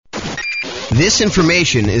This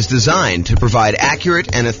information is designed to provide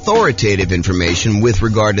accurate and authoritative information with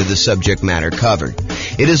regard to the subject matter covered.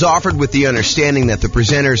 It is offered with the understanding that the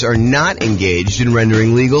presenters are not engaged in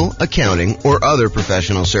rendering legal, accounting, or other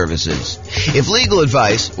professional services. If legal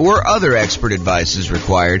advice or other expert advice is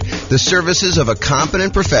required, the services of a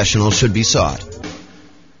competent professional should be sought.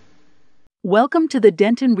 Welcome to the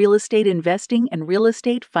Denton Real Estate Investing and Real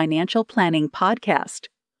Estate Financial Planning Podcast.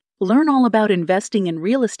 Learn all about investing in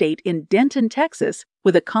real estate in Denton, Texas,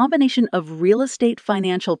 with a combination of real estate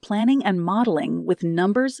financial planning and modeling with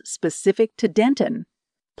numbers specific to Denton,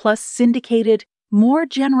 plus syndicated, more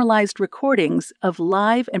generalized recordings of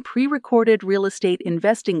live and pre-recorded real estate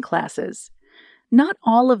investing classes, not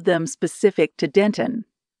all of them specific to Denton.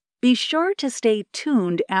 Be sure to stay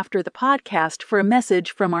tuned after the podcast for a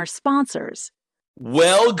message from our sponsors.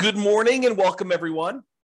 Well, good morning and welcome, everyone.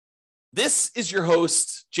 This is your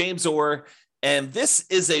host, James Orr, and this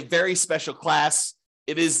is a very special class.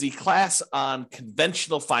 It is the class on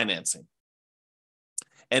conventional financing.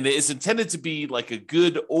 And it is intended to be like a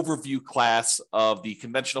good overview class of the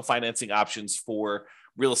conventional financing options for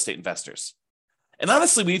real estate investors. And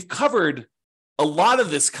honestly, we've covered a lot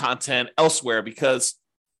of this content elsewhere because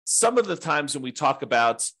some of the times when we talk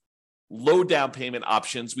about low down payment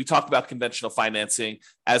options, we talk about conventional financing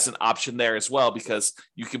as an option there as well, because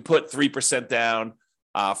you can put 3% down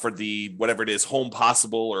for the, whatever it is, Home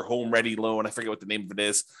Possible or Home Ready loan. I forget what the name of it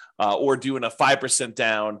is, or doing a 5%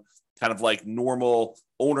 down, kind of like normal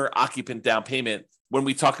owner occupant down payment when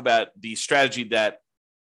we talk about the strategy that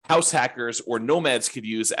house hackers or nomads could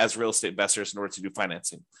use as real estate investors in order to do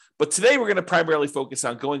financing. But today we're going to primarily focus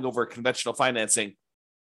on going over conventional financing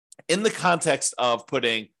in the context of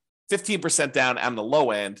putting 15% down on the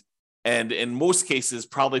low end, and in most cases,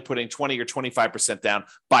 probably putting 20 or 25% down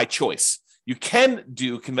by choice. You can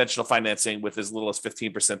do conventional financing with as little as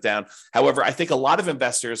 15% down. However, I think a lot of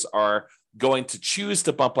investors are going to choose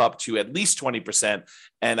to bump up to at least 20%.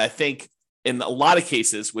 And I think in a lot of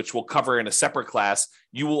cases, which we'll cover in a separate class,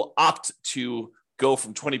 you will opt to go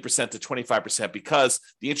from 20% to 25% because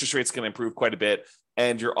the interest rate's going to improve quite a bit.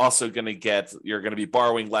 And you're also going to be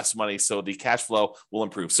borrowing less money, so the cash flow will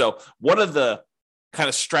improve. So one of the kind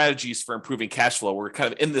of strategies for improving cash flow, we're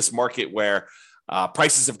kind of in this market where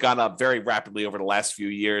prices have gone up very rapidly over the last few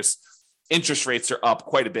years. Interest rates are up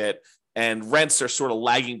quite a bit, and rents are sort of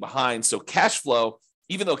lagging behind. So cash flow,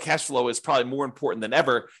 even though cash flow is probably more important than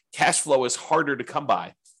ever, cash flow is harder to come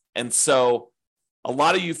by. And so a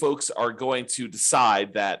lot of you folks are going to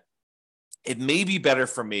decide that it may be better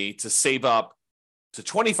for me to save up to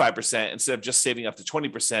 25% instead of just saving up to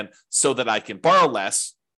 20% so that I can borrow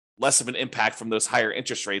less of an impact from those higher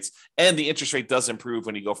interest rates. And the interest rate does improve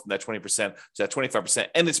when you go from that 20% to that 25%.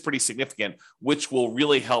 And it's pretty significant, which will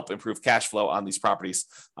really help improve cash flow on these properties.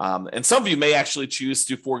 And some of you may actually choose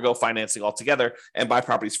to forego financing altogether and buy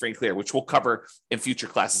properties free and clear, which we'll cover in future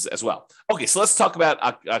classes as well. Okay, so let's talk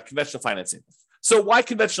about conventional financing. So why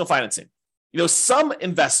conventional financing? Some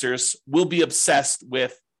investors will be obsessed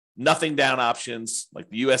with nothing down options like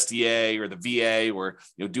the USDA or the VA, or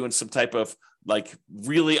doing some type of like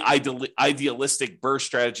really idealistic BRRRR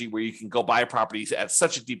strategy where you can go buy properties at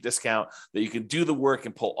such a deep discount that you can do the work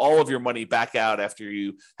and pull all of your money back out after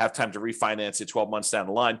you have time to refinance it 12 months down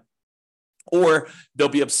the line. Or they'll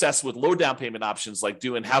be obsessed with low down payment options like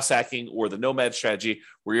doing house hacking or the nomad strategy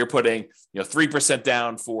where you're putting 3%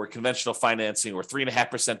 down for conventional financing or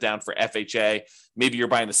 3.5% down for FHA. Maybe you're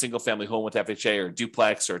buying a single family home with FHA or a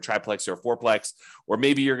duplex or a triplex or a fourplex, or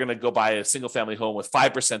maybe you're going to go buy a single family home with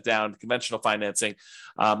 5% down conventional financing.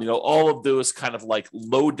 All of those kind of like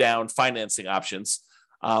low down financing options.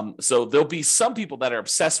 So there'll be some people that are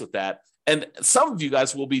obsessed with that. And some of you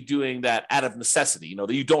guys will be doing that out of necessity,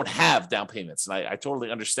 that you don't have down payments. And I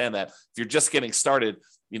totally understand that. If you're just getting started,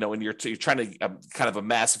 and you're trying to kind of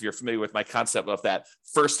amass, if you're familiar with my concept of that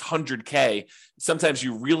first 100K, sometimes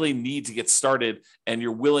you really need to get started and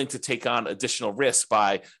you're willing to take on additional risk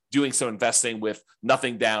by doing some investing with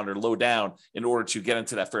nothing down or low down in order to get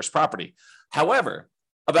into that first property. However,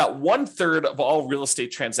 about 1/3 of all real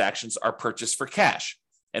estate transactions are purchased for cash.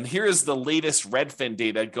 And here is the latest Redfin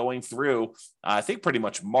data going through, I think pretty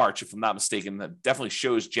much March, if I'm not mistaken. That definitely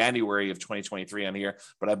shows January of 2023 on here,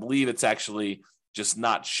 but I believe it's actually just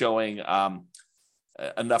not showing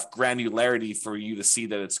enough granularity for you to see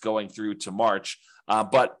that it's going through to March.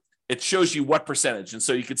 But it shows you what percentage. And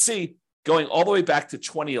so you could see going all the way back to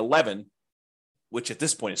 2011, which at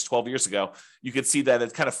this point is 12 years ago, you could see that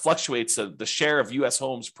it kind of fluctuates. The share of U.S.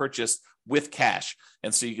 homes purchased with cash.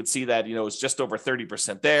 And so you can see that, it's just over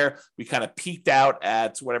 30% there. We kind of peaked out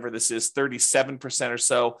at whatever this is, 37% or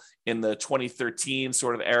so in the 2013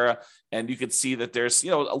 sort of era. And you can see that there's,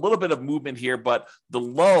 a little bit of movement here, but the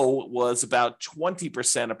low was about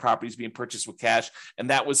 20% of properties being purchased with cash. And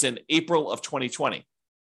that was in April of 2020,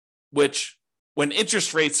 which when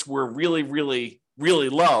interest rates were really, really, really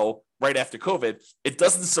low right after COVID, it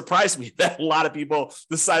doesn't surprise me that a lot of people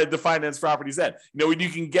decided to finance properties then. When you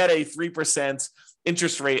can get a 3%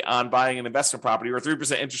 interest rate on buying an investment property or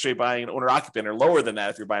 3% interest rate buying an owner occupant, or lower than that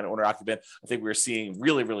if you're buying an owner occupant, I think we were seeing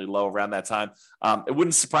really, really low around that time. It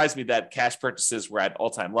wouldn't surprise me that cash purchases were at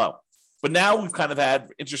all-time low. But now we've kind of had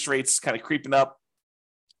interest rates kind of creeping up,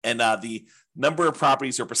 and the number of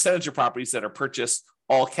properties or percentage of properties that are purchased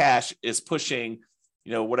all cash is pushing,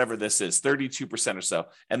 whatever this is, 32% or so.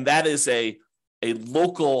 And that is a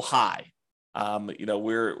local high.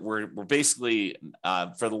 We're basically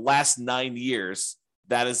for the last 9 years,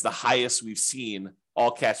 that is the highest we've seen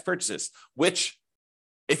all cash purchases, which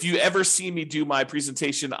if you ever see me do my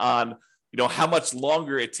presentation on how much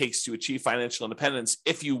longer it takes to achieve financial independence,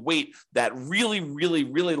 if you wait that really, really,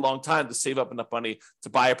 really long time to save up enough money to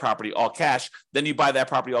buy a property all cash, then you buy that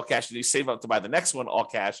property all cash and you save up to buy the next one all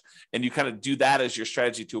cash. And you kind of do that as your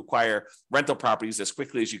strategy to acquire rental properties as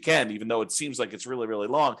quickly as you can, even though it seems like it's really, really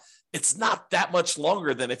long. It's not that much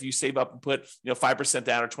longer than if you save up and put 5%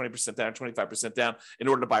 down or 20% down or 25% down in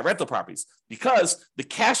order to buy rental properties, because the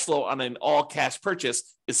cash flow on an all cash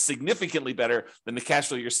purchase is significantly better than the cash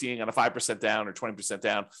flow you're seeing on a 5% down or 20%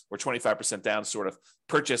 down or 25% down sort of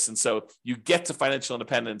purchase. And so you get to financial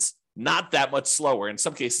independence not that much slower, in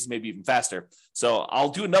some cases maybe even faster. So I'll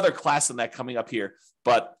do another class on that coming up here,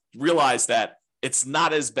 but realize that it's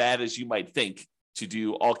not as bad as you might think to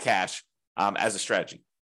do all cash as a strategy.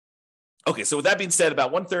 Okay, so with that being said,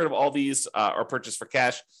 about 1/3 of all these are purchased for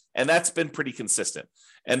cash, and that's been pretty consistent.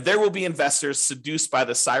 And there will be investors seduced by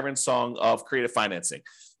the siren song of creative financing.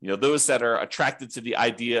 Those that are attracted to the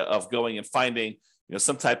idea of going and finding,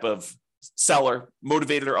 some type of seller,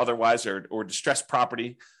 motivated or otherwise, or distressed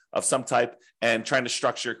property of some type, and trying to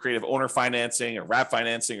structure creative owner financing or wrap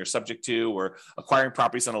financing or subject to, or acquiring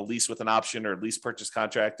properties on a lease with an option or lease purchase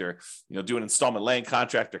contract, or do an installment land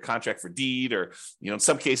contract or contract for deed, or in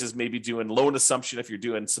some cases maybe doing loan assumption if you're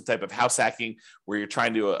doing some type of house hacking where you're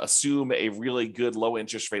trying to assume a really good low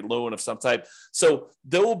interest rate loan of some type. So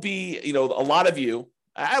there will be a lot of you,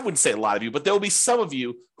 I wouldn't say a lot of you, but there will be some of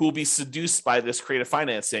you who will be seduced by this creative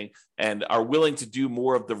financing and are willing to do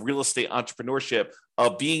more of the real estate entrepreneurship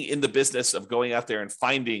of being in the business of going out there and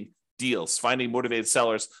finding deals, finding motivated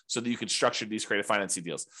sellers so that you can structure these creative financing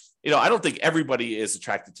deals. I don't think everybody is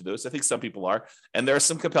attracted to those. I think some people are, and there are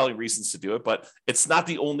some compelling reasons to do it, but it's not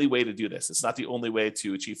the only way to do this. It's not the only way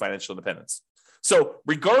to achieve financial independence. So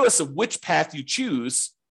regardless of which path you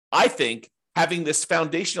choose, I think having this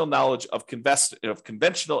foundational knowledge of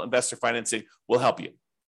conventional investor financing will help you.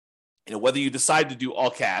 Whether you decide to do all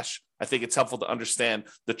cash, I think it's helpful to understand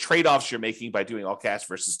the trade-offs you're making by doing all cash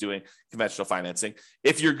versus doing conventional financing.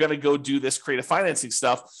 If you're going to go do this creative financing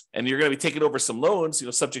stuff and you're going to be taking over some loans,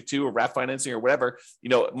 subject to or wrap financing or whatever,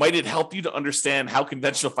 might it help you to understand how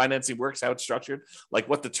conventional financing works, how it's structured, like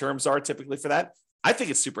what the terms are typically for that? I think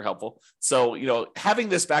it's super helpful. So, having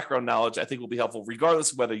this background knowledge, I think will be helpful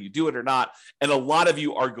regardless of whether you do it or not. And a lot of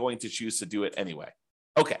you are going to choose to do it anyway.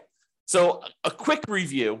 Okay. So a quick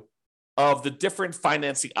review of the different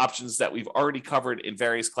financing options that we've already covered in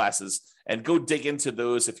various classes, and go dig into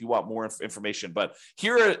those if you want more information. But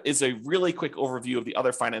here is a really quick overview of the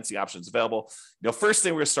other financing options available. First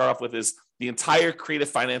thing we're going to start off with is the entire creative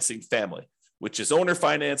financing family, which is owner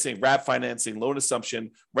financing, wrap financing, loan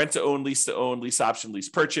assumption, rent to own, lease option, lease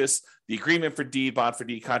purchase, the agreement for deed, bond for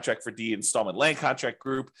deed, contract for deed, installment land contract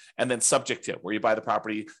group, and then subject to, where you buy the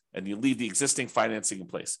property and you leave the existing financing in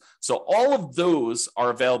place. So all of those are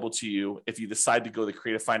available to you if you decide to go the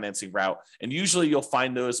creative financing route. And usually you'll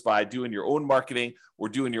find those by doing your own marketing or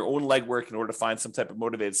doing your own legwork in order to find some type of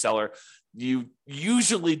motivated seller. You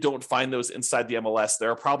usually don't find those inside the MLS.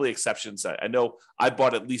 There are probably exceptions. I know I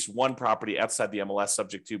bought at least one property outside the MLS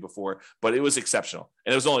subject to before, but it was exceptional.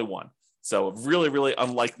 And it was only one. So really, really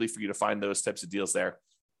unlikely for you to find those types of deals there.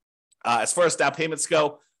 As far as down payments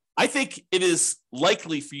go, I think it is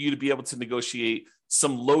likely for you to be able to negotiate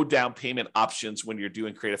some low down payment options when you're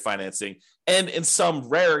doing creative financing. And in some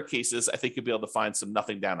rare cases, I think you'll be able to find some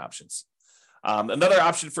nothing down options. Another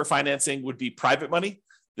option for financing would be private money.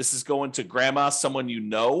 This is going to grandma, someone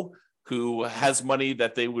who has money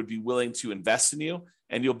that they would be willing to invest in you.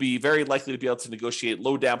 And you'll be very likely to be able to negotiate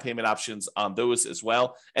low down payment options on those as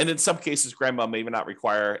well. And in some cases, grandma may not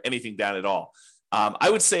require anything down at all. I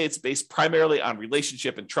would say it's based primarily on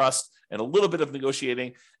relationship and trust and a little bit of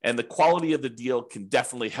negotiating, and the quality of the deal can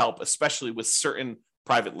definitely help, especially with certain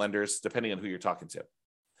private lenders, depending on who you're talking to.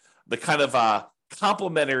 The kind of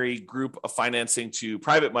complementary group of financing to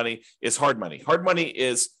private money is hard money. Hard money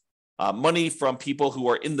is money from people who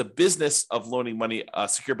are in the business of loaning money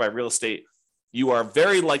secured by real estate. You are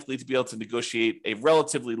very likely to be able to negotiate a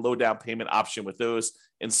relatively low down payment option with those.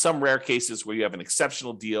 In some rare cases where you have an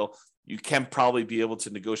exceptional deal, you can probably be able to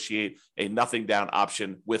negotiate a nothing down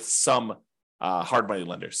option with some hard money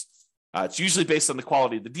lenders. It's usually based on the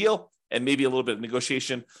quality of the deal and maybe a little bit of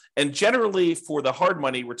negotiation. And generally for the hard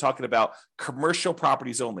money, we're talking about commercial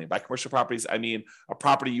properties only. By commercial properties, I mean a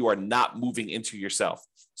property you are not moving into yourself.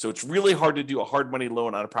 So it's really hard to do a hard money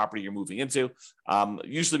loan on a property you're moving into,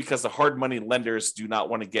 usually because the hard money lenders do not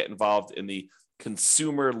want to get involved in the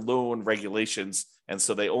consumer loan regulations. And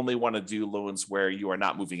so they only want to do loans where you are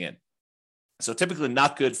not moving in. So typically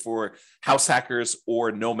not good for house hackers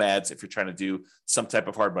or nomads if you're trying to do some type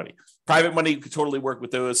of hard money. Private money, you could totally work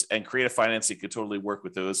with those, and creative financing could totally work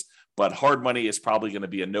with those. But hard money is probably going to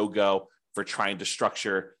be a no-go for trying to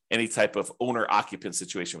structure any type of owner-occupant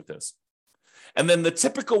situation with those. And then the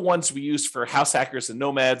typical ones we use for house hackers and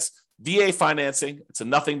nomads, VA financing. It's a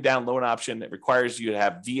nothing down loan option. It requires you to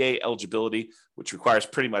have VA eligibility, which requires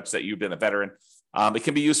pretty much that you've been a veteran. It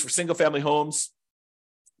can be used for single-family homes,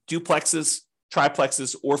 duplexes,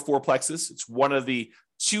 triplexes, or fourplexes. It's one of the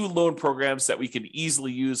 2 loan programs that we can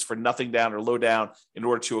easily use for nothing down or low down in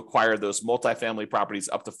order to acquire those multifamily properties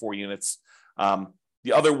up to 4 units.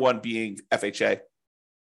 The other one being FHA.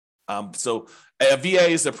 So a VA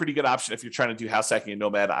is a pretty good option if you're trying to do house hacking and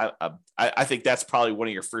nomad. I think that's probably one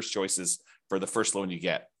of your first choices for the first loan you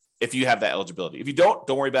get, if you have that eligibility. If you don't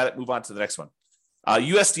worry about it. Move on to the next one.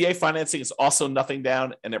 USDA financing is also nothing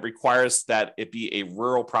down, and it requires that it be a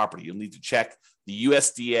rural property. You'll need to check the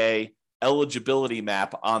USDA eligibility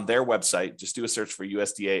map on their website. Just do a search for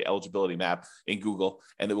USDA eligibility map in Google,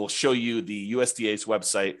 and it will show you the USDA's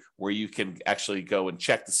website where you can actually go and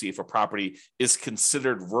check to see if a property is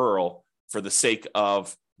considered rural for the sake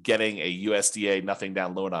of getting a USDA nothing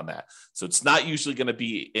down loan on that. So it's not usually going to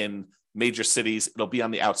be in major cities. It'll be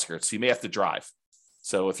on the outskirts. So you may have to drive.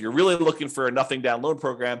 So if you're really looking for a nothing down loan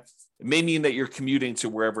program, it may mean that you're commuting to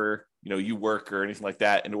wherever you work or anything like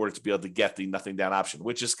that in order to be able to get the nothing down option,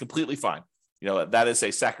 which is completely fine. That is a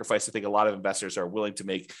sacrifice I think a lot of investors are willing to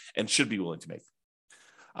make and should be willing to make.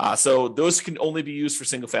 So those can only be used for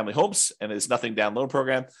single family homes and is nothing down loan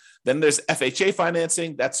program. Then there's FHA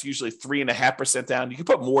financing. That's usually 3.5% down. You can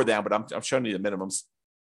put more down, but I'm showing you the minimums.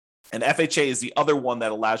 And FHA is the other one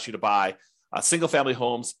that allows you to buy single family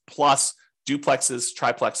homes plus duplexes,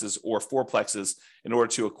 triplexes, or fourplexes in order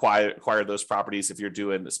to acquire those properties.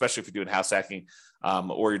 Especially if you're doing house hacking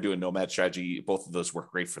or you're doing nomad strategy, both of those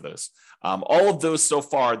work great for those. All of those so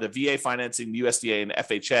far, the VA financing, the USDA, and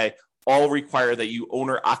FHA, all require that you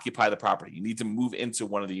owner occupy the property. You need to move into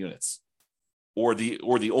one of the units, or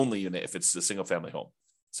the only unit if it's a single family home.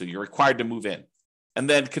 So you're required to move in. And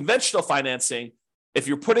then conventional financing, if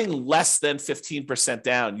you're putting less than 15%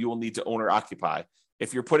 down, you will need to owner occupy.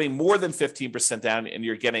 If you're putting more than 15% down and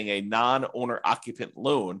you're getting a non-owner occupant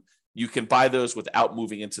loan, you can buy those without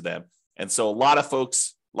moving into them. And so a lot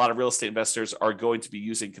of real estate investors are going to be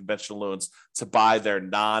using conventional loans to buy their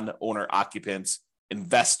non-owner occupant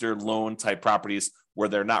investor loan type properties where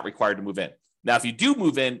they're not required to move in. Now, if you do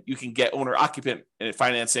move in, you can get owner occupant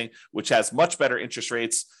financing, which has much better interest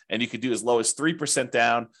rates, and you could do as low as 3%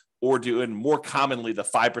 down or doing more commonly the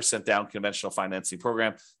 5% down conventional financing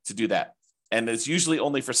program to do that. And it's usually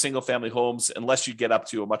only for single family homes unless you get up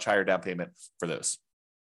to a much higher down payment for those.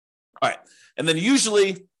 All right. And then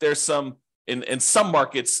usually there's in some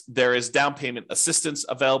markets, there is down payment assistance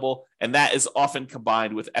available, and that is often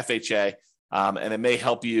combined with FHA. And it may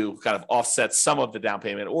help you kind of offset some of the down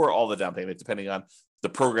payment or all the down payment, depending on the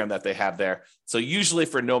program that they have there. So usually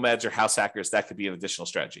for nomads or house hackers, that could be an additional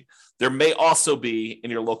strategy. There may also be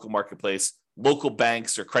in your local marketplace, local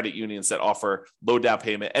banks or credit unions that offer low down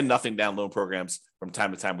payment and nothing down loan programs. From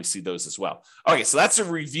time to time, we see those as well. Okay, so that's a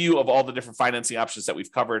review of all the different financing options that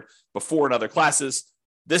we've covered before in other classes.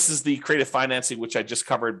 This is the creative financing, which I just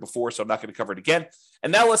covered before, so I'm not going to cover it again.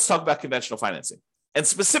 And now let's talk about conventional financing, and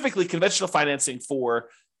specifically conventional financing for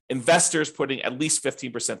investors putting at least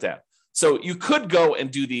 15% down. So you could go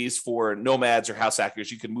and do these for nomads or house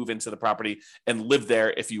hackers. You could move into the property and live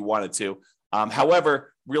there if you wanted to.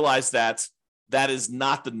 However, realize that that is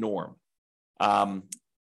not the norm. And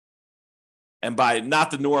by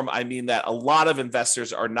not the norm, I mean that a lot of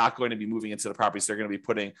investors are not going to be moving into the properties. They're going to be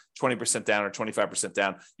putting 20% down or 25%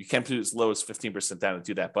 down. You can put as low as 15% down to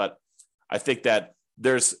do that. But I think that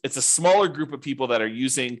it's a smaller group of people that are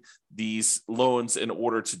using these loans in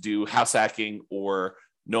order to do house hacking or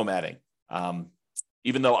nomading.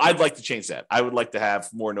 Even though I'd like to change that. I would like to have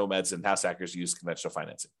more nomads and house hackers use conventional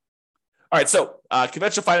financing. All right, so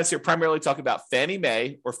conventional finance here primarily talking about Fannie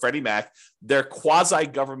Mae or Freddie Mac. They're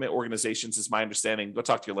quasi-government organizations, is my understanding. Go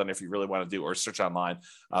talk to your lender if you really want to do, or search online.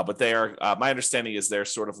 But they are, my understanding is they're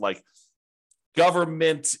sort of like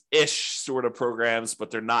government-ish sort of programs, but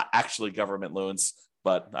they're not actually government loans.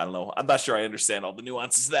 But I don't know. I'm not sure I understand all the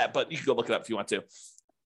nuances of that, but you can go look it up if you want to.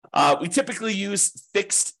 We typically use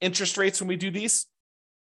fixed interest rates when we do these.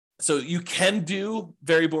 So you can do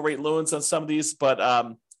variable rate loans on some of these, but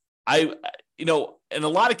in a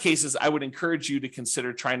lot of cases, I would encourage you to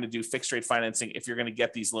consider trying to do fixed rate financing if you're going to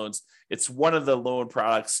get these loans. It's one of the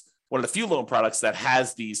few loan products that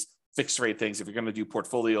has these fixed rate things. If you're going to do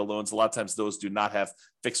portfolio loans, a lot of times those do not have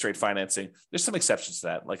fixed rate financing. There's some exceptions to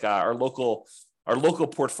that, like our local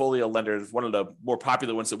portfolio lender, one of the more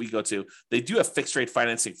popular ones that we go to. They do have fixed rate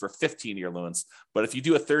financing for 15-year loans, but if you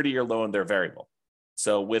do a 30-year loan, they're variable.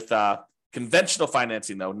 So with conventional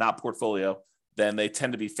financing, though, not portfolio, then they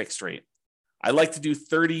tend to be fixed rate. I like to do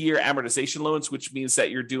 30-year amortization loans, which means that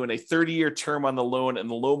you're doing a 30-year term on the loan and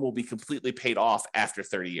the loan will be completely paid off after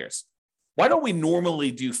 30 years. Why don't we normally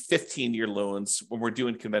do 15-year loans when we're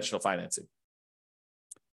doing conventional financing?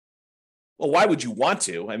 Well, why would you want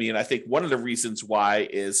to? I mean, I think one of the reasons why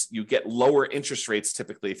is you get lower interest rates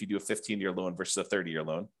typically if you do a 15-year loan versus a 30-year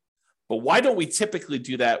loan. But why don't we typically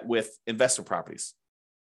do that with investment properties?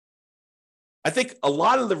 I think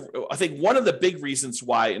one of the big reasons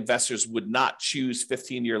why investors would not choose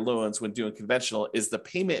 15-year loans when doing conventional is the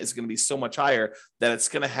payment is going to be so much higher that it's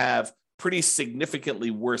going to have pretty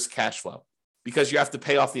significantly worse cash flow because you have to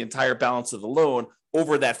pay off the entire balance of the loan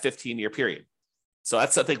over that 15-year period. So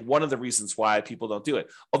that's, I think, one of the reasons why people don't do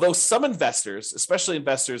it. Although some investors, especially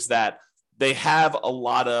investors that they have a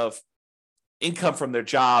lot of income from their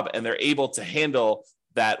job and they're able to handle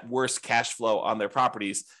that worse cash flow on their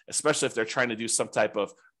properties, especially if they're trying to do some type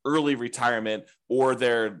of early retirement or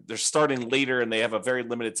they're starting later and they have a very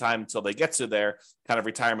limited time until they get to their kind of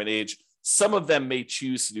retirement age. Some of them may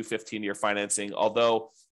choose to do 15-year financing,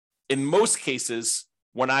 although in most cases,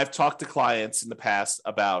 when I've talked to clients in the past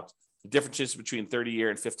about the differences between 30-year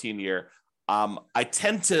and 15-year, I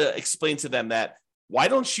tend to explain to them that why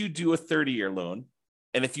don't you do a 30-year loan?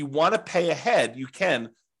 And if you want to pay ahead, you can,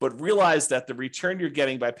 but realize that the return you're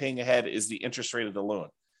getting by paying ahead is the interest rate of the loan.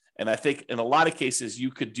 And I think in a lot of cases, you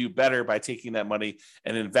could do better by taking that money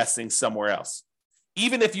and investing somewhere else.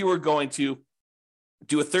 Even if you were going to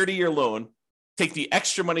do a 30-year loan, take the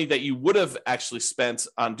extra money that you would have actually spent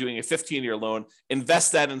on doing a 15-year loan,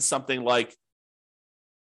 invest that in something like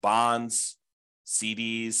bonds,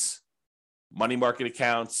 CDs, money market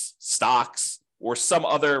accounts, stocks, or some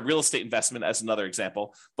other real estate investment as another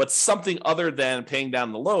example, but something other than paying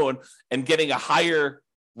down the loan and getting a higher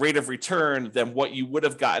rate of return than what you would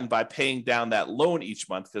have gotten by paying down that loan each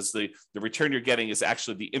month, because the return you're getting is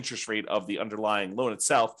actually the interest rate of the underlying loan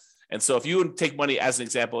itself. And so if you take money as an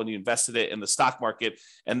example and you invested it in the stock market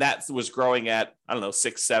and that was growing at,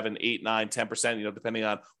 6, 7, 8, 9, 10%, depending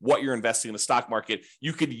on what you're investing in the stock market,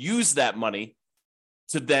 you could use that money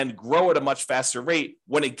to then grow at a much faster rate.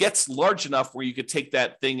 When it gets large enough where you could take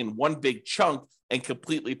that thing in one big chunk and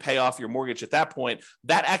completely pay off your mortgage at that point,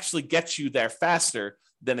 that actually gets you there faster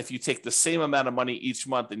than if you take the same amount of money each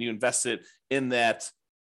month and you invest it in that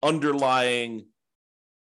underlying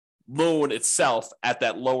loan itself at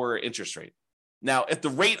that lower interest rate. Now, if the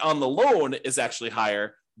rate on the loan is actually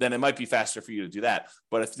higher, then it might be faster for you to do that.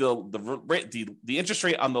 But if the interest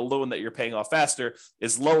rate on the loan that you're paying off faster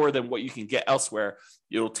is lower than what you can get elsewhere,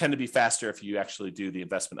 it'll tend to be faster if you actually do the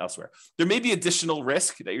investment elsewhere. There may be additional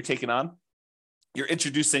risk that you're taking on. You're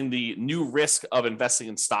introducing the new risk of investing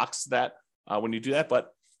in stocks that when you do that.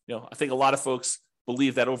 But I think a lot of folks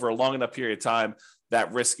believe that over a long enough period of time,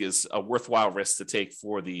 that risk is a worthwhile risk to take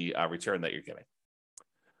for the return that you're getting.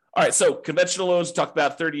 All right, so conventional loans, talked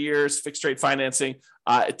about 30 years, fixed rate financing.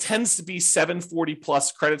 It tends to be 740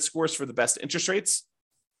 plus credit scores for the best interest rates.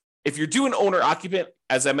 If you're doing owner occupant,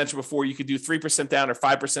 as I mentioned before, you could do 3% down or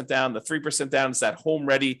 5% down. The 3% down is that home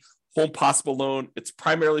ready, home possible loan. It's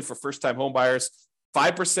primarily for first time home buyers.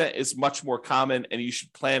 5% is much more common, and you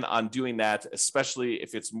should plan on doing that, especially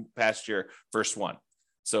if it's past your first one.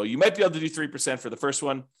 So you might be able to do 3% for the first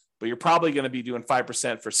one, but you're probably going to be doing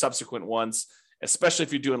 5% for subsequent ones, especially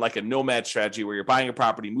if you're doing like a nomad strategy where you're buying a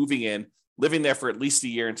property, moving in, living there for at least a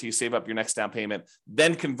year until you save up your next down payment,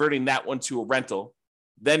 then converting that one to a rental.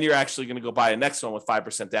 Then you're actually going to go buy a next one with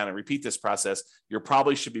 5% down and repeat this process. You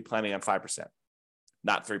probably should be planning on 5%.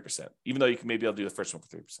 not 3%, even though you can maybe be able to do the first one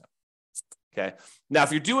for 3%. Okay. Now,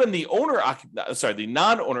 if you're doing the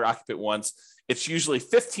non-owner occupant ones, it's usually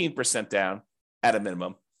 15% down at a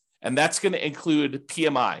minimum, and that's going to include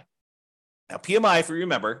PMI. Now, PMI, if you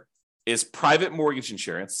remember, is private mortgage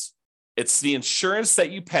insurance. It's the insurance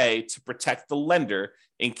that you pay to protect the lender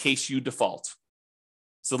in case you default.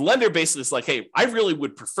 So the lender basically is like, hey, I really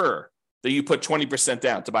would prefer that you put 20%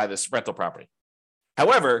 down to buy this rental property.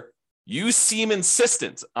 However, you seem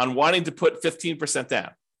insistent on wanting to put 15%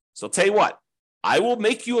 down. So I'll tell you what, I will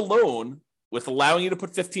make you a loan with allowing you to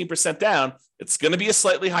put 15% down. It's going to be a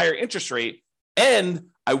slightly higher interest rate. And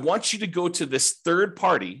I want you to go to this third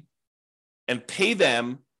party and pay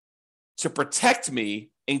them to protect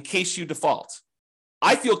me in case you default.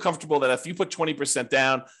 I feel comfortable that if you put 20%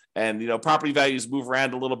 down and property values move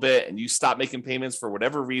around a little bit and you stop making payments for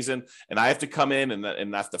whatever reason, and I have to come in and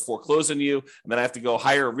I have to foreclose on you, and then I have to go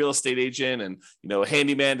hire a real estate agent and a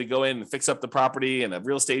handyman to go in and fix up the property and a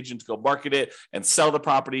real estate agent to go market it and sell the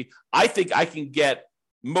property, I think I can get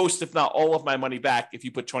most, if not all of my money back if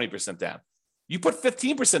you put 20% down. You put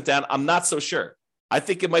 15% down, I'm not so sure. I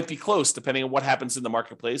think it might be close depending on what happens in the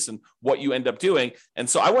marketplace and what you end up doing. And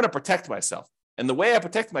so I want to protect myself. And the way I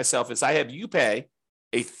protect myself is I have you pay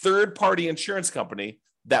a third-party insurance company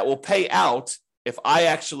that will pay out if I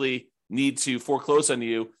actually need to foreclose on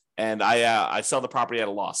you and I sell the property at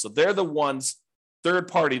a loss. So they're the ones, third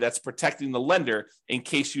party, that's protecting the lender in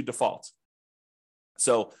case you default.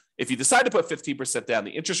 So if you decide to put 15% down,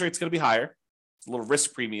 the interest rate's going to be higher. It's a little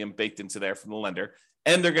risk premium baked into there from the lender,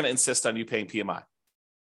 and they're going to insist on you paying PMI.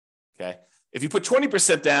 Okay. If you put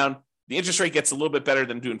 20% down, the interest rate gets a little bit better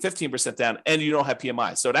than doing 15% down, and you don't have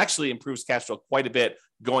PMI. So it actually improves cash flow quite a bit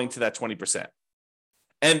going to that 20%.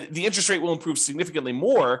 And the interest rate will improve significantly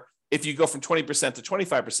more if you go from 20% to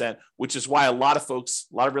 25%, which is why a lot of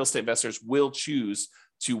real estate investors will choose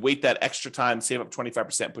to wait that extra time, save up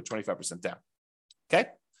 25%, put 25% down. Okay.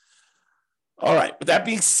 All right. With that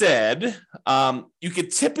being said, you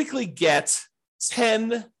could typically get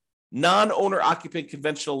 10 non-owner occupant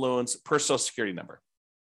conventional loans per Social Security number.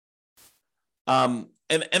 And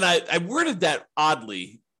I worded that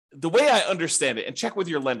oddly. The way I understand it, and check with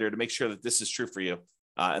your lender to make sure that this is true for you,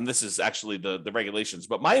 and this is actually the regulations,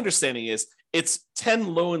 but my understanding is it's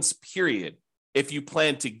 10 loans, period, if you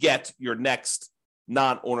plan to get your next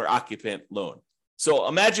non-owner occupant loan. So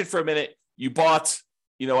imagine for a minute, you bought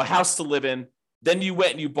a house to live in, then you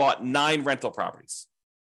went and you bought 9 rental properties,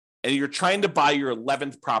 and you're trying to buy your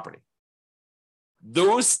 11th property.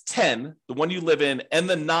 Those 10, the one you live in, and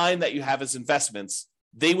the 9 that you have as investments,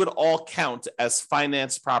 they would all count as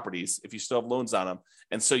financed properties if you still have loans on them.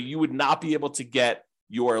 And so you would not be able to get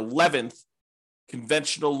your 11th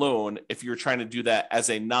conventional loan if you're trying to do that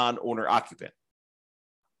as a non-owner occupant.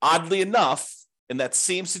 Oddly enough, in that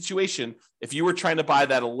same situation, if you were trying to buy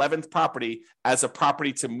that 11th property as a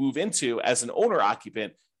property to move into as an owner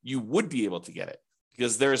occupant, you would be able to get it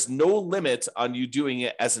because there's no limit on you doing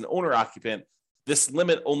it as an owner occupant. This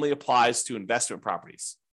limit only applies to investment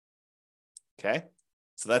properties. Okay,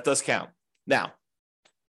 so that does count. Now,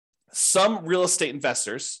 some real estate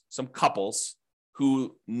investors, some couples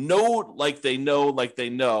who know,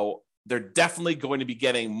 they're definitely going to be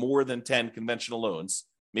getting more than 10 conventional loans.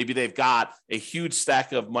 Maybe they've got a huge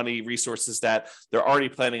stack of money resources that they're already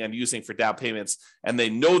planning on using for down payments, and they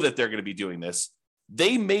know that they're going to be doing this.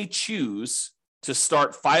 They may choose to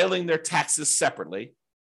start filing their taxes separately,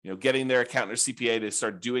 getting their accountant or CPA to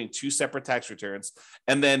start doing 2 separate tax returns.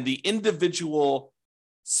 And then the individual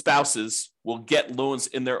spouses will get loans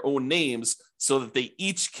in their own names so that they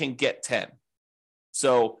each can get 10.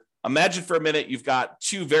 So imagine for a minute, you've got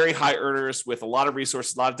 2 very high earners with a lot of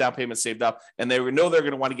resources, a lot of down payments saved up, and they know they're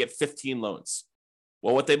going to want to get 15 loans.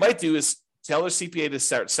 Well, what they might do is tell their CPA to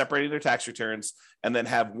start separating their tax returns and then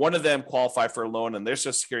have one of them qualify for a loan and their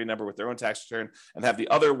Social Security number with their own tax return, and have the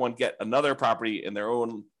other one get another property in their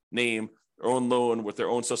own name, their own loan with their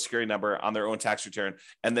own Social Security number on their own tax return.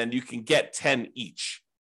 And then you can get 10 each.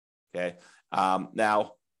 Okay.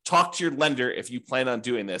 Now talk to your lender. If you plan on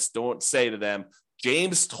doing this, don't say to them,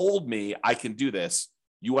 James told me I can do this.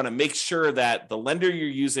 You want to make sure that the lender you're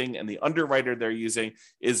using and the underwriter they're using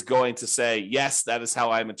is going to say, yes, that is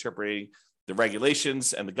how I'm interpreting the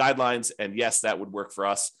regulations and the guidelines. And yes, that would work for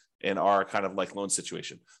us in our kind of like loan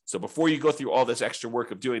situation. So before you go through all this extra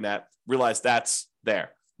work of doing that, realize that's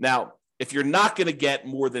there. Now, if you're not going to get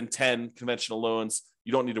more than 10 conventional loans,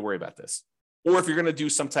 you don't need to worry about this. Or if you're going to do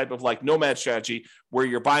some type of like nomad strategy where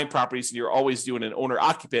you're buying properties and you're always doing an owner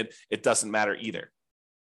occupant, it doesn't matter either.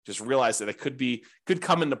 Just realize that it could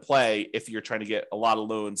come into play if you're trying to get a lot of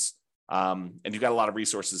loans and you've got a lot of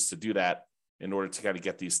resources to do that. in order to kind of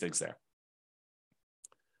get these things there.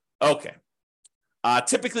 Okay.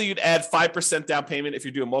 Typically, you'd add 5% down payment if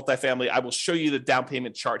you're doing multifamily. I will show you the down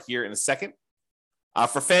payment chart here in a second.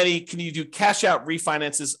 For Fannie, can you do cash out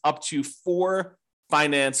refinances up to 4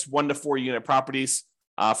 finance 1 to 4 unit properties?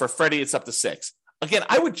 For Freddie, it's up to 6. Again,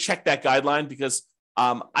 I would check that guideline because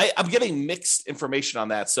I'm getting mixed information on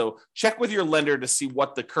that. So check with your lender to see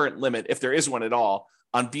what the current limit, if there is one at all,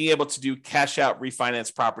 on being able to do cash out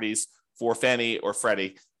refinance properties for Fannie or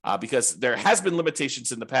Freddie, because there has been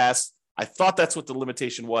limitations in the past. I thought that's what the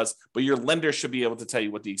limitation was, but your lender should be able to tell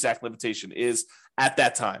you what the exact limitation is at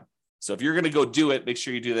that time. So if you're going to go do it, make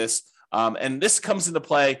sure you do this. And this comes into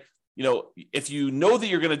play, if you know that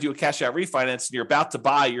you're going to do a cash out refinance and you're about to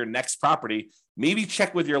buy your next property, maybe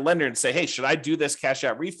check with your lender and say, hey, should I do this cash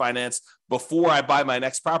out refinance before I buy my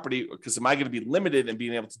next property? Because am I going to be limited in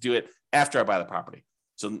being able to do it after I buy the property?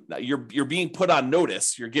 So you're being put on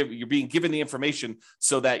notice. You're being given the information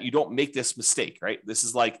so that you don't make this mistake, right? This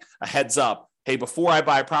is like a heads up. Hey, before I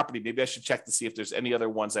buy a property, maybe I should check to see if there's any other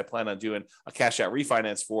ones I plan on doing a cash out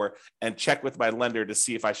refinance for, and check with my lender to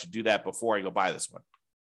see if I should do that before I go buy this one.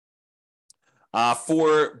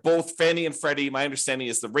 For both Fannie and Freddie, my understanding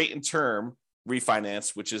is the rate and term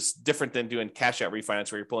refinance, which is different than doing cash out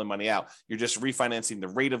refinance where you're pulling money out. You're just refinancing the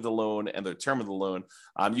rate of the loan and the term of the loan.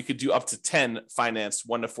 You could do up to 10 finance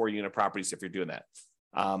 1 to 4 unit properties if you're doing that.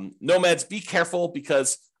 Nomads, be careful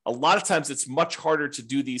because a lot of times it's much harder to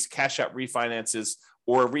do these cash out refinances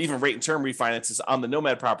or even rate and term refinances on the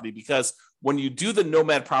nomad property, because when you do the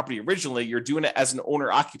nomad property originally, you're doing it as an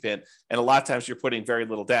owner occupant, and a lot of times you're putting very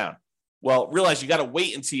little down. Well, realize you got to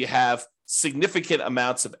wait until you have significant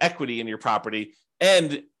amounts of equity in your property.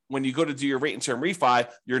 And when you go to do your rate and term refi,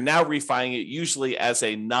 you're now refining it usually as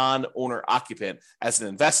a non-owner occupant, as an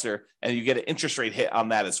investor, and you get an interest rate hit on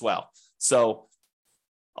that as well. So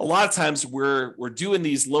a lot of times we're doing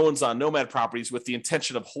these loans on nomad properties with the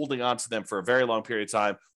intention of holding on to them for a very long period of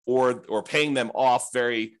time, or paying them off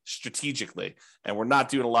very strategically. And we're not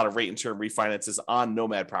doing a lot of rate and term refinances on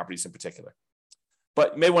nomad properties in particular.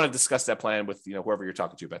 But you may want to discuss that plan with whoever you're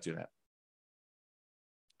talking to about doing that.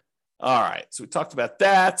 All right, so we talked about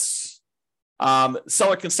that.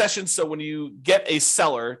 Seller concessions. So when you get a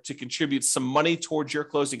seller to contribute some money towards your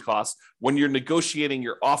closing costs, when you're negotiating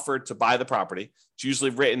your offer to buy the property, it's usually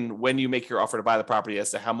written when you make your offer to buy the property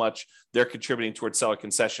as to how much they're contributing towards seller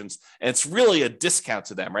concessions. And it's really a discount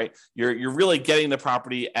to them, right? You're really getting the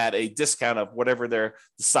property at a discount of whatever they're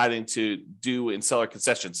deciding to do in seller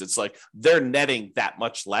concessions. It's like they're netting that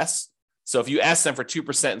much less. So if you ask them for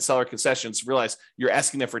 2% in seller concessions, realize you're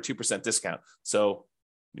asking them for a 2% discount. So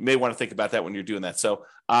you may want to think about that when you're doing that. So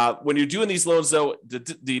when you're doing these loans, though,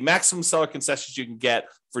 the maximum seller concessions you can get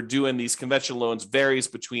for doing these conventional loans varies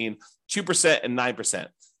between 2% and 9%.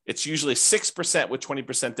 It's usually 6% with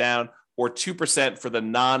 20% down, or 2% for the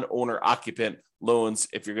non-owner occupant loans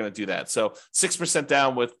if you're going to do that. So 6%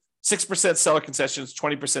 down with 6% seller concessions,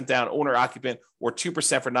 20% down owner occupant, or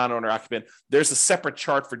 2% for non-owner occupant. There's a separate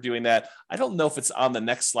chart for doing that. I don't know if it's on the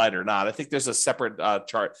next slide or not. I think there's a separate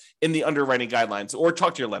chart in the underwriting guidelines, or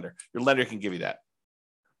talk to your lender. Your lender can give you that.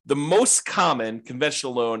 The most common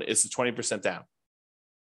conventional loan is the 20% down.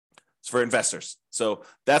 It's for investors. So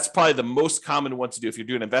that's probably the most common one to do if you're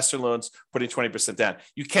doing investor loans, putting 20% down.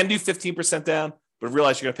 You can do 15% down, but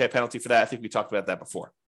realize you're going to pay a penalty for that. I think we talked about that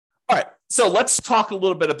before. All right, so let's talk a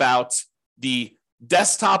little bit about the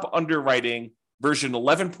desktop underwriting version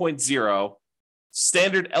 11.0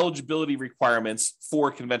 standard eligibility requirements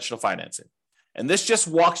for conventional financing. And this just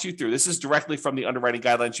walks you through. This is directly from the underwriting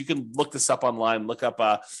guidelines. You can look this up online, look up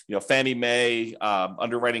Fannie Mae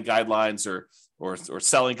underwriting guidelines or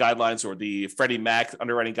selling guidelines, or the Freddie Mac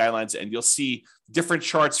underwriting guidelines, and you'll see different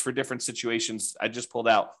charts for different situations. I just pulled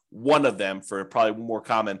out one of them for probably more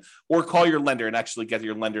common, or call your lender and actually get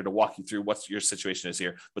your lender to walk you through what your situation is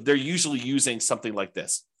here. But they're usually using something like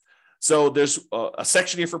this. So there's a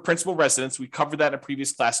section here for principal residence. We covered that in a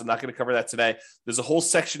previous class. I'm not going to cover that today. There's a whole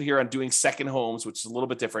section here on doing second homes, which is a little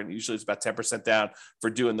bit different. Usually it's about 10% down for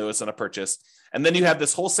doing those on a purchase. And then you have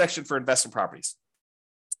this whole section for investment properties.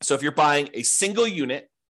 So if you're buying a single unit,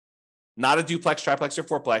 not a duplex, triplex, or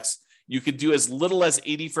fourplex, you could do as little as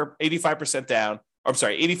 85% down. I'm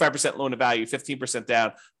sorry, 85% loan to value, 15%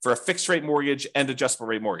 down for a fixed rate mortgage and adjustable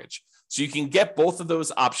rate mortgage. So you can get both of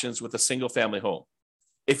those options with a single family home.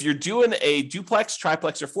 If you're doing a duplex,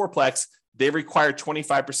 triplex, or fourplex, they require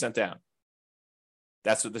 25% down.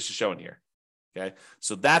 That's what this is showing here. Okay.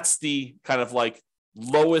 So that's the kind of like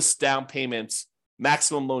lowest down payments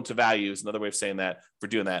maximum loan to value is another way of saying that for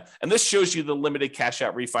doing that. And this shows you the limited cash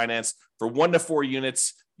out refinance for 1 to 4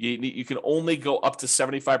 units. You can only go up to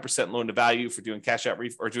 75% loan to value for doing cash out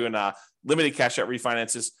or doing limited cash out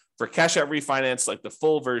refinances. For cash out refinance, like the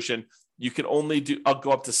full version, you can only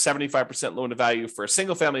go up to 75% loan to value for a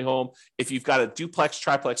single family home. If you've got a duplex,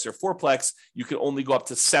 triplex, or fourplex, you can only go up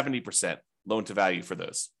to 70% loan to value for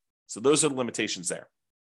those. So those are the limitations there.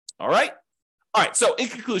 All right. So in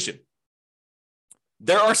conclusion,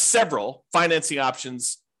 there are several financing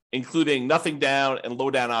options, including nothing down and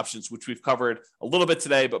low down options, which we've covered a little bit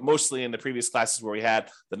today, but mostly in the previous classes where we had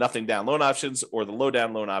the nothing down loan options or the low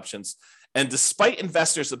down loan options. And despite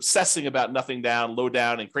investors obsessing about nothing down, low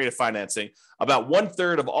down, and creative financing, about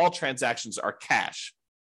 1/3 of all transactions are cash.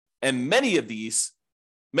 And many of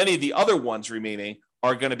the other ones remaining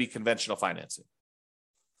are going to be conventional financing.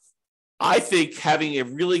 I think having a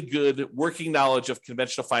really good working knowledge of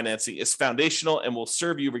conventional financing is foundational and will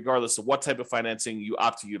serve you regardless of what type of financing you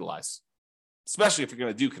opt to utilize, especially if you're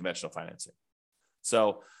going to do conventional financing.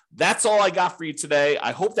 So that's all I got for you today.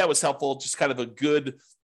 I hope that was helpful. Just kind of a good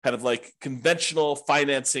kind of like conventional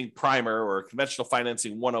financing primer or conventional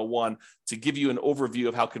financing 101 to give you an overview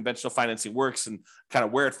of how conventional financing works and kind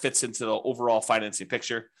of where it fits into the overall financing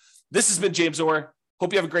picture. This has been James Orr.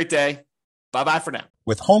 Hope you have a great day. Bye-bye for now.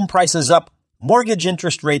 With home prices up, mortgage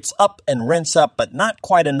interest rates up, and rents up, but not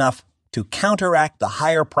quite enough to counteract the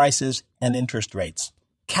higher prices and interest rates.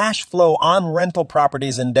 Cash flow on rental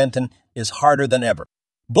properties in Denton is harder than ever.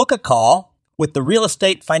 Book a call with the Real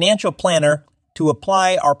Estate Financial Planner to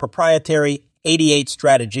apply our proprietary 88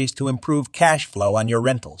 strategies to improve cash flow on your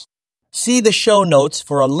rentals. See the show notes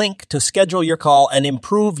for a link to schedule your call and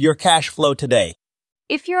improve your cash flow today.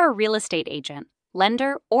 If you're a real estate agent,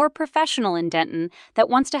 lender, or professional in Denton that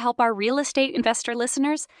wants to help our real estate investor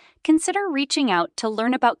listeners, consider reaching out to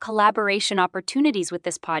learn about collaboration opportunities with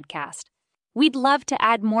this podcast. We'd love to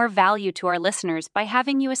add more value to our listeners by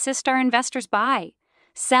having you assist our investors buy,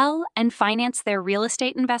 sell, and finance their real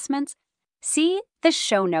estate investments. See the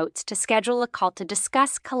show notes to schedule a call to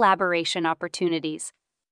discuss collaboration opportunities.